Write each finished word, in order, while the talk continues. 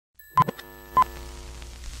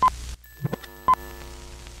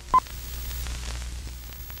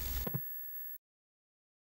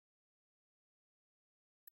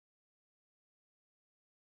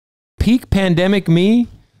peak pandemic me,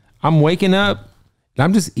 I'm waking up and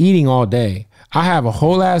I'm just eating all day. I have a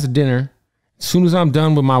whole ass dinner. As soon as I'm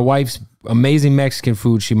done with my wife's amazing Mexican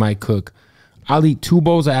food she might cook, I'll eat 2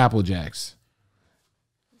 bowls of Apple Jacks.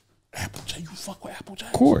 Apple Jacks? You fuck with Apple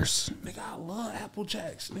Jacks? Of course. Nigga, I love Apple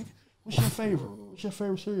Jacks, nigga. What's your favorite? What's your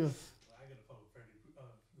favorite cereal?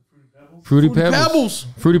 Fruity Pebbles.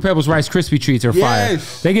 Fruity Pebbles Rice Krispie treats are fire.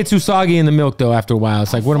 They get too soggy in the milk though after a while.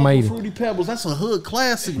 It's like, what am I eating? Fruity Pebbles, that's a hood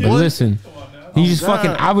classic, But boy. listen, you just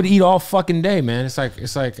fucking, I would eat all fucking day, man. It's like,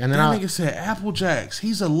 and then that nigga said Apple Jacks.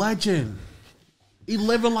 He's a legend. He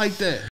living like that.